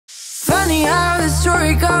funny how the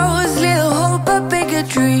story goes. Little hope but bigger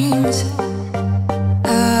dreams.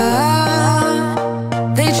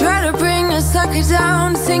 They try to bring a sucker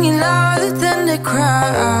down, singing louder than the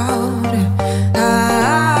crowd.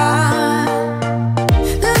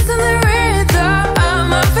 Listen the rhythm,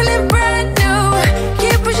 I'm feeling brand new.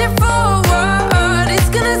 Keep pushing forward, it's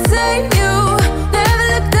gonna save you. Never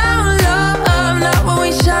look down, love, not when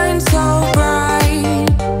we shine so bright.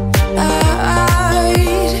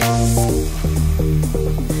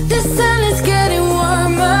 The sun is getting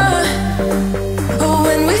warmer. Oh,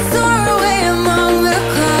 when we soar away among the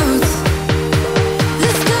clouds,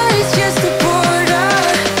 the sky is just a border.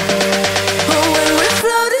 Oh, when we're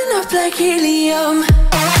floating up like helium.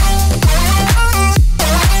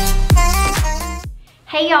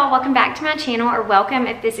 Hey y'all, welcome back to my channel, or welcome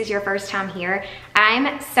if this is your first time here.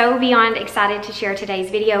 I'm so beyond excited to share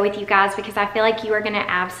today's video with you guys because I feel like you are gonna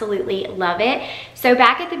absolutely love it. So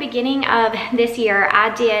back at the beginning of this year,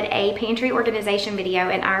 I did a pantry organization video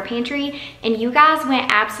in our pantry and you guys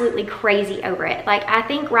went absolutely crazy over it. Like, I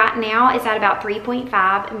think right now it's at about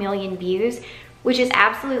 3.5 million views, which is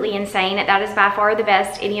absolutely insane. That is by far the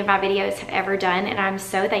best any of my videos have ever done, and I'm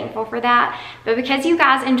so thankful for that. But because you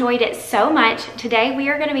guys enjoyed it so much, today we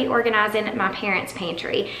are gonna be organizing my parents'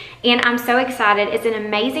 pantry. And I'm so excited. It's an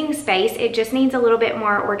amazing space. It just needs a little bit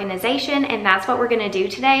more organization, and that's what we're gonna do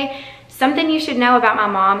today. Something you should know about my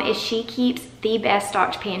mom is she keeps the best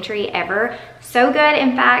stocked pantry ever. So good,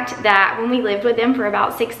 in fact, that when we lived with them for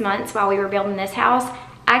about 6 months while we were building this house,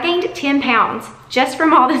 I gained 10 pounds just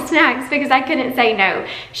from all the snacks because I couldn't say no.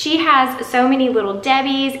 She has so many little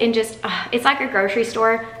Debbies and just, it's like a grocery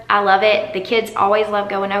store. I love it. The kids always love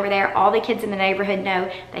going over there. All the kids in the neighborhood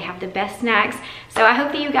know they have the best snacks. So I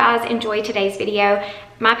hope that you guys enjoy today's video.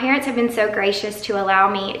 My parents have been so gracious to allow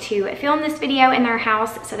me to film this video in their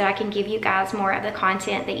house so that I can give you guys more of the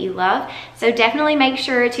content that you love. So definitely make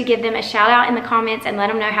sure to give them a shout out in the comments and let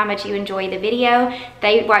them know how much you enjoy the video.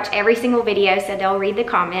 They watch every single video, so they'll read the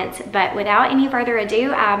comments. But without any further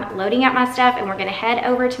ado, I'm loading up my stuff and we're gonna head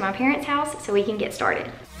over to my parents' house so we can get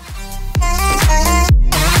started.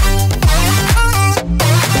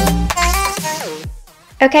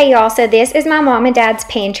 Okay y'all, so this is my mom and dad's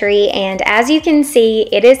pantry, and as you can see,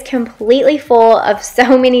 it is completely full of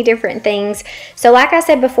so many different things. So like I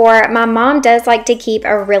said before, my mom does like to keep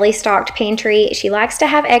a really stocked pantry. She likes to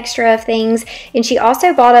have extra of things, and she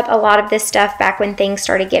also bought up a lot of this stuff back when things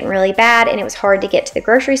started getting really bad and it was hard to get to the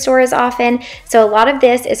grocery store as often. So a lot of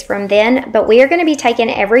this is from then, but we are going to be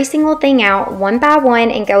taking every single thing out one by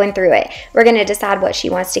one and going through it. We're going to decide what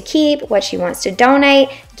she wants to keep, what she wants to donate,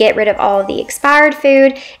 get rid of all of the expired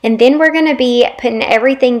food, and then we're going to be putting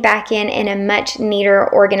everything back in a much neater,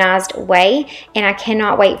 organized way, and I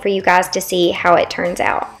cannot wait for you guys to see how it turns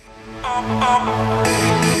out.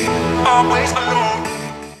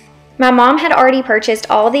 My mom had already purchased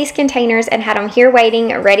all of these containers and had them here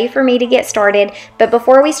waiting, ready for me to get started. But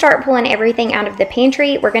before we start pulling everything out of the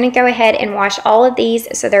pantry, we're going to go ahead and wash all of these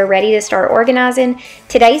so they're ready to start organizing.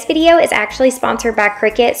 Today's video is actually sponsored by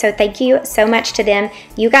Cricut, so thank you so much to them.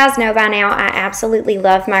 You guys know by now I absolutely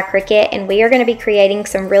love my Cricut, and we are going to be creating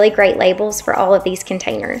some really great labels for all of these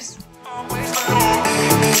containers.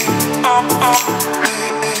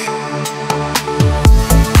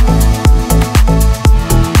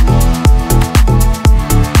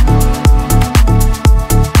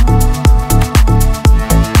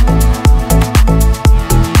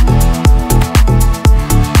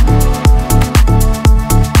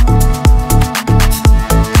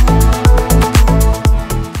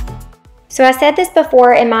 So I said this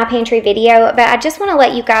before in my pantry video, but I just want to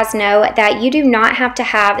let you guys know that you do not have to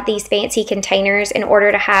have these fancy containers in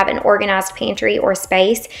order to have an organized pantry or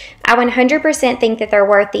space. I 100% think that they're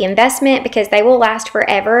worth the investment because they will last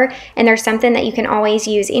forever, and they're something that you can always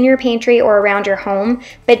use in your pantry or around your home.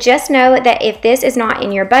 But just know that if this is not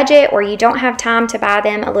in your budget or you don't have time to buy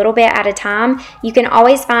them a little bit at a time, you can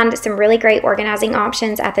always find some really great organizing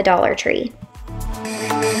options at the Dollar Tree.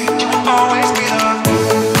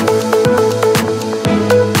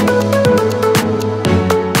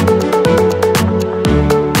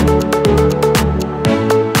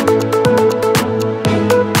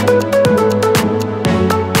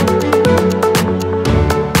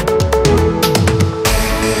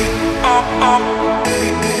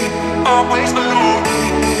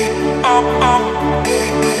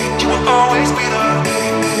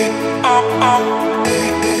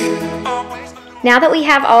 Now that we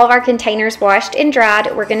have all of our containers washed and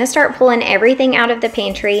dried, we're going to start pulling everything out of the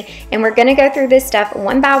pantry, and we're going to go through this stuff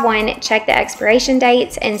one by one, check the expiration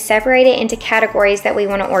dates, and separate it into categories that we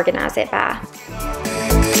want to organize it by.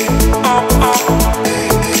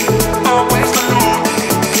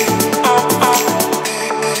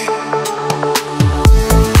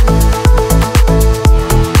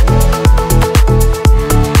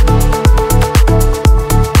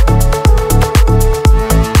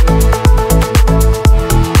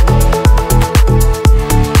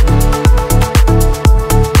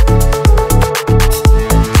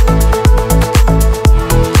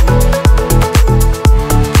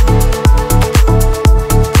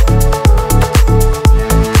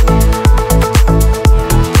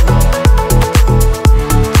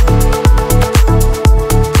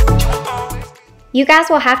 You guys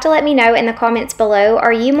will have to let me know in the comments below,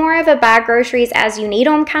 are you more of a buy groceries as you need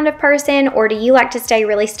them kind of person, or do you like to stay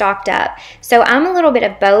really stocked up? So I'm a little bit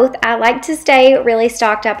of both. I like to stay really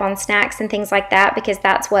stocked up on snacks and things like that because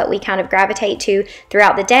that's what we kind of gravitate to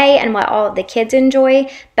throughout the day and what all of the kids enjoy.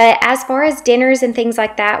 But as far as dinners and things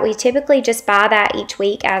like that, we typically just buy that each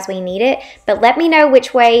week as we need it. But let me know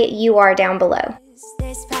which way you are down below.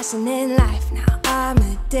 There's passion in life now, I'm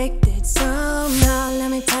addicted somehow.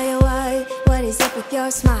 Let me tell you what is up with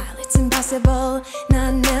your smile? It's impossible,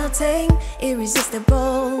 not melting,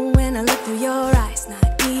 irresistible. When I look through your eyes,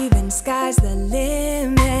 not even sky's the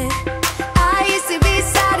limit. I used to be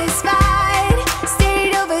satisfied,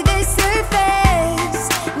 stayed over the surface.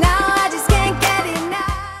 Now I just can't get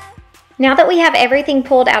enough. Now that we have everything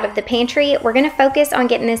pulled out of the pantry, we're going to focus on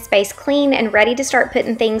getting this space clean and ready to start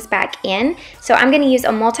putting things back in. So I'm going to use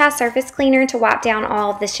a multi-surface cleaner to wipe down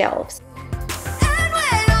all of the shelves.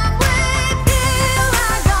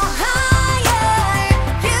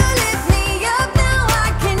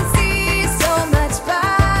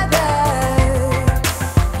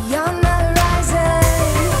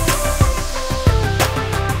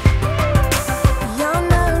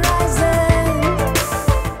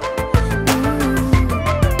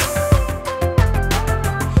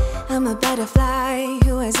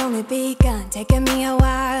 Taking me a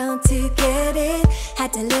while to get it.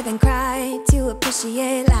 Had to live and cry to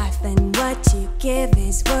appreciate life, and what you give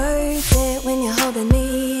is worth it. When you're holding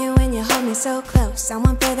me, when you hold me so close, I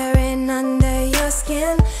want further in under your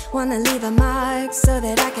skin. Wanna leave a mark so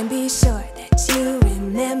that I can be sure that you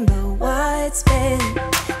remember what's been.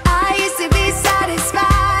 I used to be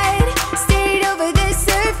satisfied, stayed over the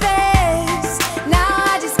surface. Now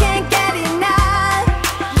I just can't get enough.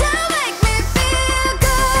 You make me feel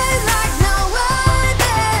good like no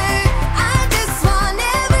other. I just want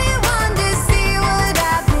everyone to see what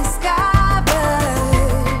I've discovered.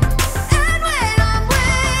 And when I'm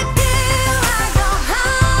with you, I go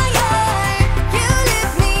higher. You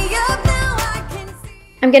lift me up, now I can see.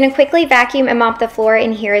 I'm going to quickly vacuum and mop the floor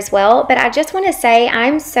in here as well, but I just want to say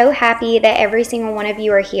I'm so happy that every single one of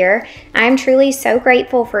you are here. I'm truly so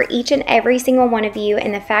grateful for each and every single one of you,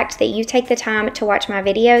 and the fact that you take the time to watch my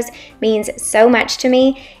videos means so much to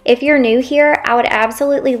me. If you're new here, I would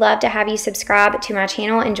absolutely love to have you subscribe to my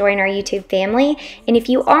channel and join our YouTube family. And if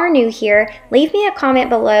you are new here, leave me a comment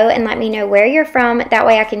below and let me know where you're from. That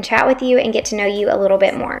way I can chat with you and get to know you a little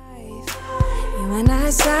bit more. You and I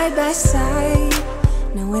side by side,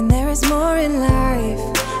 knowing there is more in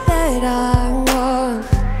life that I want.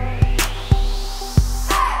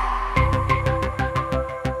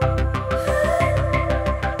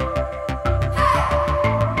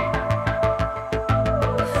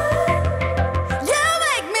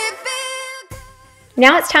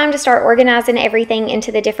 Now it's time to start organizing everything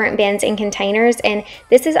into the different bins and containers, and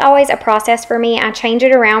this is always a process for me. I change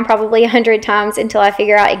it around probably 100 times until I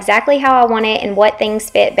figure out exactly how I want it and what things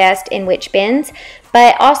fit best in which bins.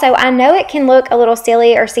 But also, I know it can look a little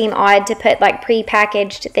silly or seem odd to put like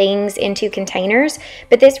pre-packaged things into containers,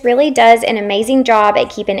 but this really does an amazing job at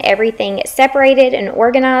keeping everything separated and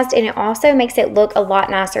organized, and it also makes it look a lot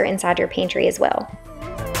nicer inside your pantry as well.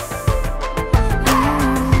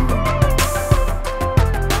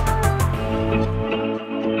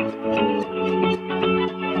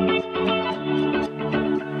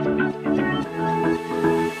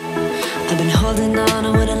 I've been holding on, I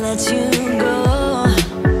wouldn't let you go.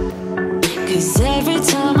 'Cause every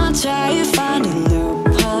time I try, you find a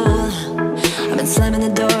loophole. I've been slamming the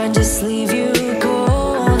door and just leave you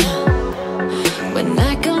cold. When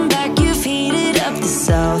I come back, you've heated up the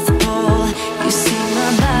South Pole. You see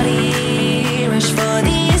my body rush for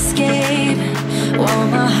the escape, while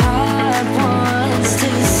my heart wants to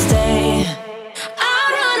stay.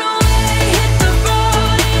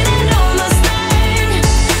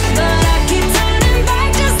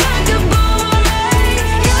 Boom.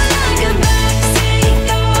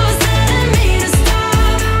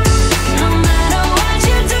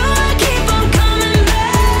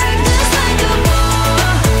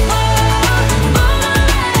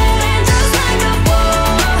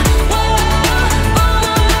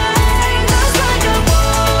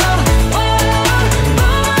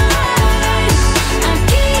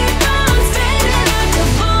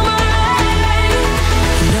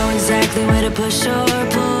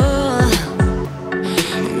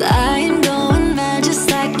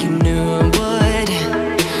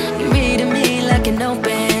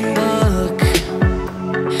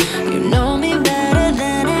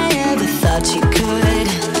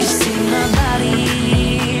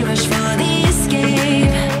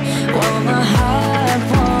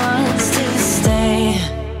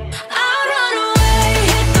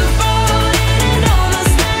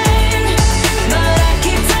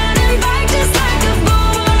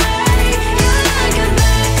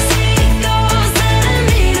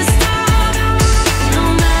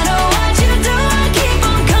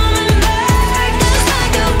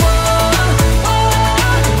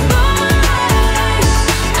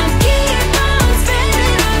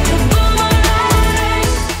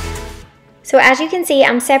 So as you can see,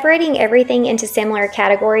 I'm separating everything into similar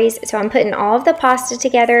categories. So I'm putting all of the pasta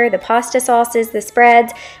together, the pasta sauces, the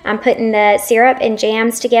spreads. I'm putting the syrup and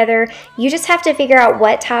jams together. You just have to figure out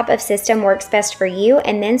what type of system works best for you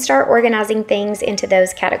and then start organizing things into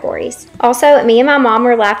those categories. Also, me and my mom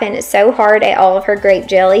were laughing so hard at all of her grape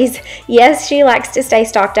jellies. Yes, she likes to stay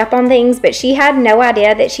stocked up on things, but she had no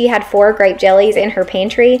idea that she had 4 grape jellies in her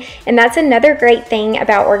pantry. And that's another great thing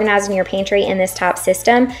about organizing your pantry in this type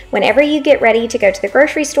system. Whenever you get ready to go to the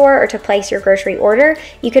grocery store or to place your grocery order,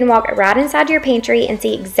 you can walk right inside your pantry and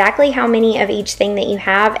see exactly how many of each thing that you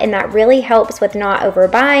have, and that really helps with not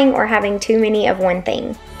overbuying or having too many of one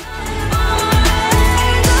thing.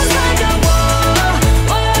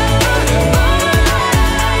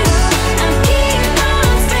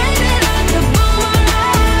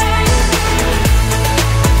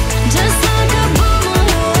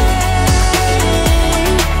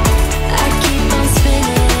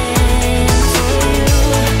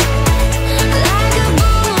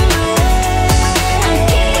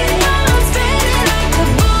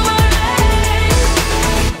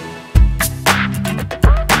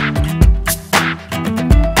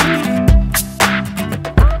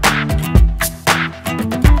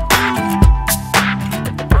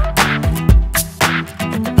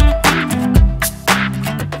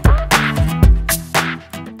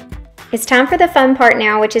 It's time for the fun part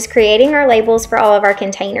now, which is creating our labels for all of our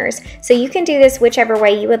containers. So you can do this whichever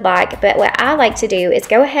way you would like, but what I like to do is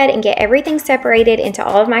go ahead and get everything separated into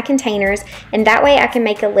all of my containers, and that way I can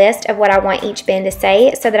make a list of what I want each bin to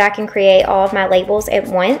say so that I can create all of my labels at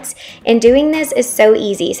once. And doing this is so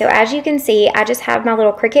easy. So as you can see, I just have my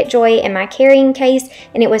little Cricut Joy in my carrying case,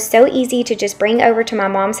 and it was so easy to just bring over to my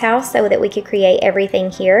mom's house so that we could create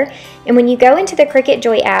everything here. And when you go into the Cricut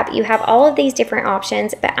Joy app, you have all of these different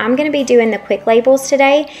options, but I'm going to be doing the quick labels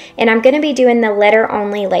today, and I'm going to be doing the letter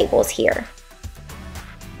only labels here.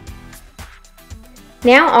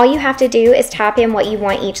 Now all you have to do is type in what you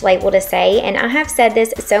want each label to say, and I have said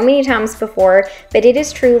this so many times before, but it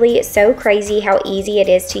is truly so crazy how easy it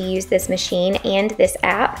is to use this machine and this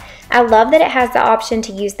app. I love that it has the option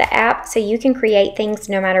to use the app so you can create things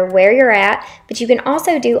no matter where you're at, but you can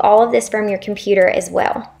also do all of this from your computer as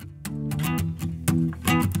well.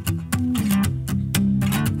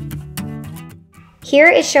 Here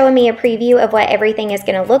is showing me a preview of what everything is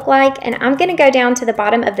going to look like, and I'm going to go down to the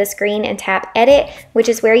bottom of the screen and tap Edit, which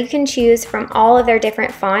is where you can choose from all of their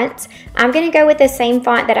different fonts. I'm going to go with the same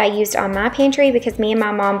font that I used on my pantry because me and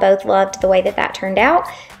my mom both loved the way that that turned out.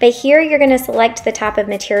 But here you're going to select the type of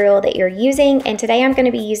material that you're using, and today I'm going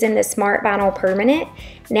to be using the Smart Vinyl Permanent.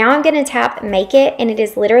 Now I'm going to tap Make It, and it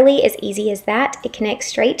is literally as easy as that. It connects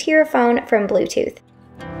straight to your phone from Bluetooth.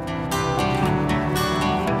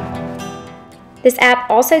 This app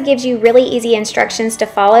also gives you really easy instructions to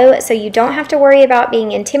follow, so you don't have to worry about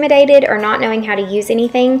being intimidated or not knowing how to use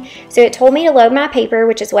anything. So it told me to load my paper,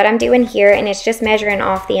 which is what I'm doing here, and it's just measuring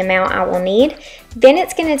off the amount I will need. Then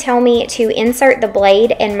it's going to tell me to insert the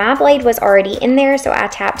blade, and my blade was already in there, so I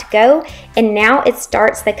tapped Go, and now it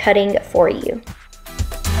starts the cutting for you.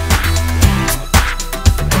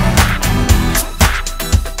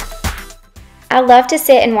 I love to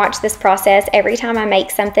sit and watch this process every time I make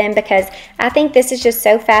something because I think this is just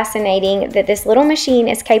so fascinating that this little machine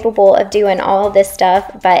is capable of doing all of this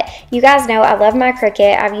stuff. But you guys know I love my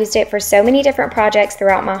Cricut. I've used it for so many different projects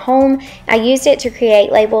throughout my home. I used it to create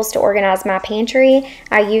labels to organize my pantry.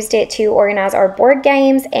 I used it to organize our board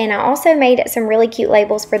games, and I also made some really cute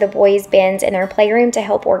labels for the boys' bins in their playroom to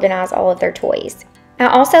help organize all of their toys. I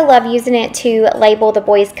also love using it to label the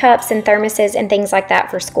boys' cups and thermoses and things like that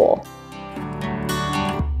for school.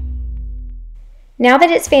 Now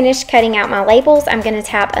that it's finished cutting out my labels, I'm going to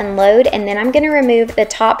tap Unload, and then I'm going to remove the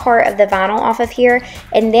top part of the vinyl off of here,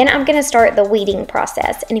 and then I'm going to start the weeding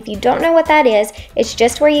process. And if you don't know what that is, it's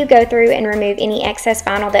just where you go through and remove any excess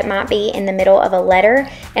vinyl that might be in the middle of a letter,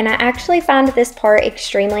 and I actually find this part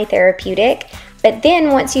extremely therapeutic. But then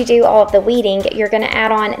once you do all of the weeding, you're going to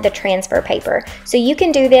add on the transfer paper. So you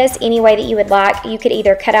can do this any way that you would like. You could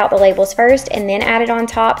either cut out the labels first and then add it on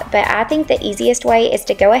top, but I think the easiest way is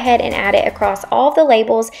to go ahead and add it across all of the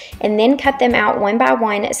labels and then cut them out one by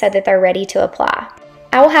one so that they're ready to apply.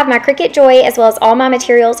 I will have my Cricut Joy as well as all my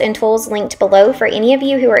materials and tools linked below for any of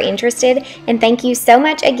you who are interested, and thank you so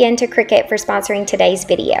much again to Cricut for sponsoring today's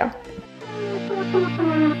video.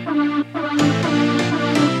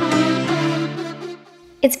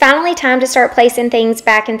 It's finally time to start placing things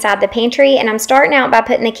back inside the pantry, and I'm starting out by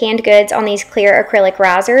putting the canned goods on these clear acrylic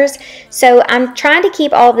risers. So I'm trying to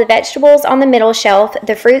keep all of the vegetables on the middle shelf,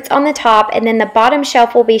 the fruits on the top, and then the bottom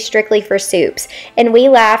shelf will be strictly for soups. And we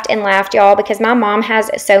laughed and laughed, y'all, because my mom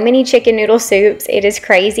has so many chicken noodle soups. It is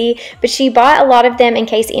crazy, but she bought a lot of them in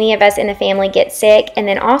case any of us in the family get sick. And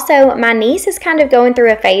then also my niece is kind of going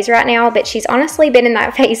through a phase right now, but she's honestly been in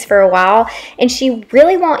that phase for a while, and she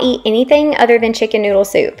really won't eat anything other than chicken noodle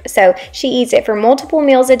soup. So she eats it for multiple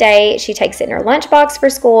meals a day. She takes it in her lunchbox for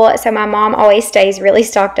school. So my mom always stays really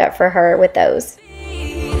stocked up for her with those.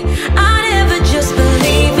 I never just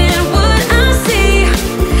believe in what I see,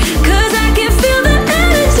 'cause I can feel the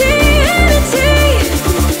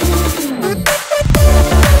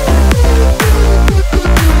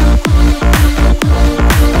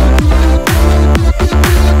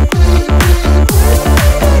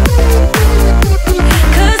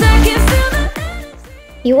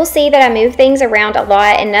You will see that I move things around a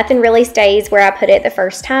lot and nothing really stays where I put it the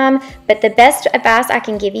first time, but the best advice I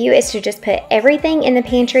can give you is to just put everything in the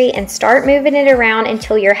pantry and start moving it around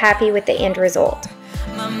until you're happy with the end result.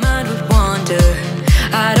 my mind would wander.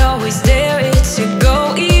 I'd always dare it to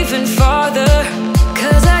go even farther,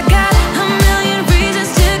 'cause I got a million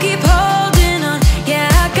reasons to keep holding on. Yeah,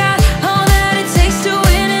 I got all that it takes to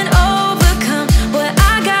win and overcome. What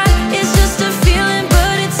I got is just a feeling,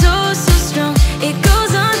 but it's oh so strong. It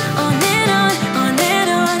goes on and on, on and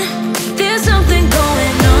on. There's something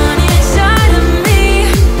going on inside of me.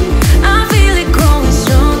 I feel it growing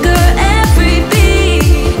stronger every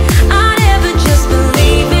beat. I never just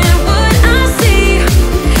believe in what I see,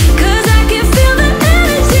 'cause I can feel the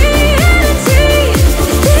energy, energy,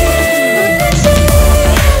 the energy.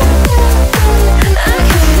 I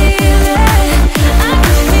can feel it, I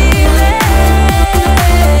can feel it.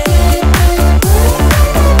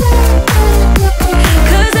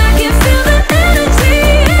 'Cause I can feel the energy,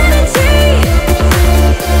 energy.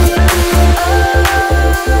 Oh,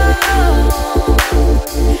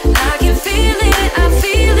 I can feel it,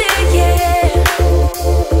 yeah.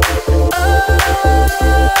 Oh,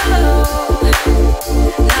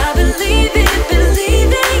 I believe it,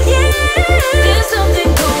 yeah. There's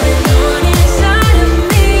something going on inside of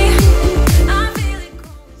me. I feel it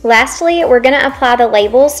growing. Lastly, we're going to apply the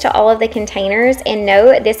labels to all of the containers, and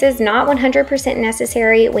note this is not 100%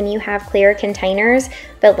 necessary when you have clear containers,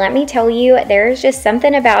 but let me tell you, there's just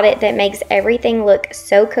something about it that makes everything look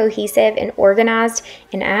so cohesive and organized,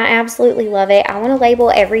 and I absolutely love it. I want to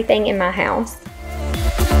label everything in my house.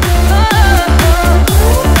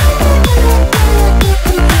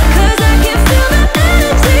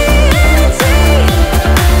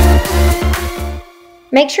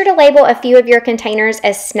 Make sure to label a few of your containers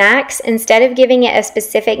as snacks instead of giving it a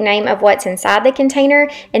specific name of what's inside the container,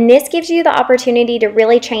 and this gives you the opportunity to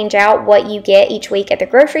really change out what you get each week at the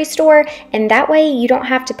grocery store, and that way you don't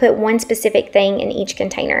have to put one specific thing in each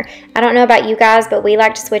container. I don't know about you guys, but we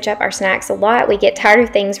like to switch up our snacks a lot. We get tired of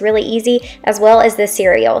things really easy, as well as the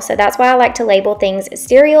cereal, so that's why I like to label things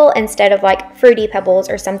cereal instead of like Fruity Pebbles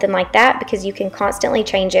or something like that, because you can constantly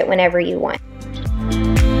change it whenever you want.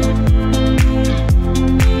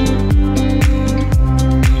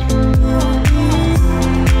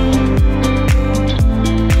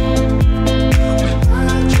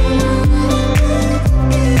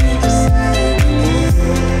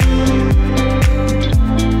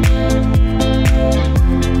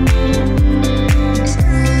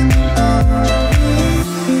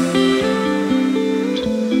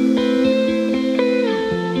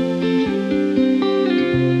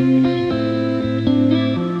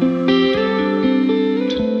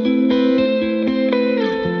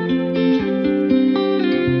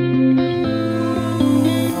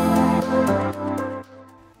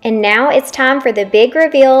 And now it's time for the big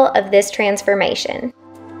reveal of this transformation.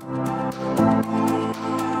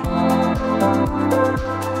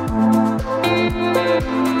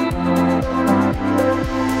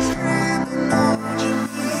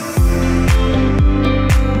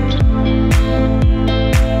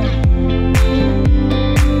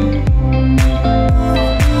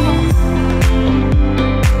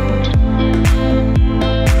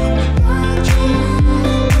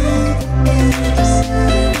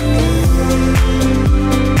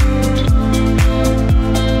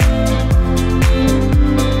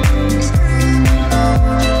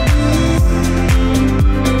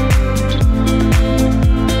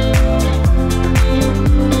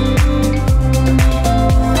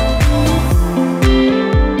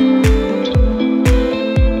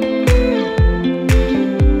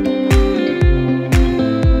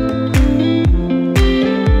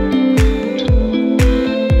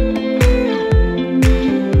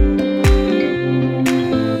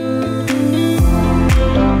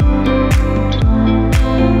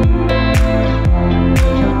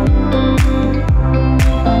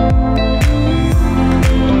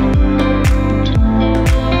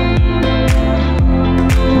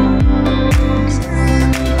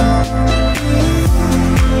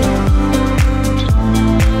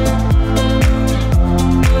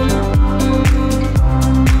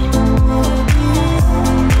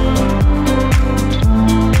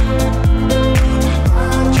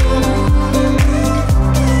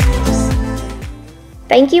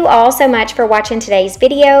 Thank you all so much for watching today's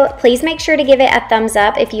video. Please make sure to give it a thumbs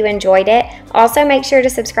up if you enjoyed it. Also, make sure to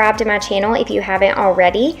subscribe to my channel if you haven't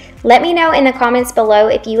already. Let me know in the comments below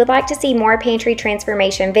if you would like to see more pantry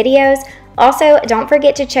transformation videos. Also, don't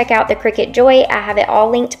forget to check out the Cricut Joy. I have it all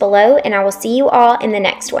linked below, and I will see you all in the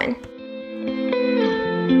next one.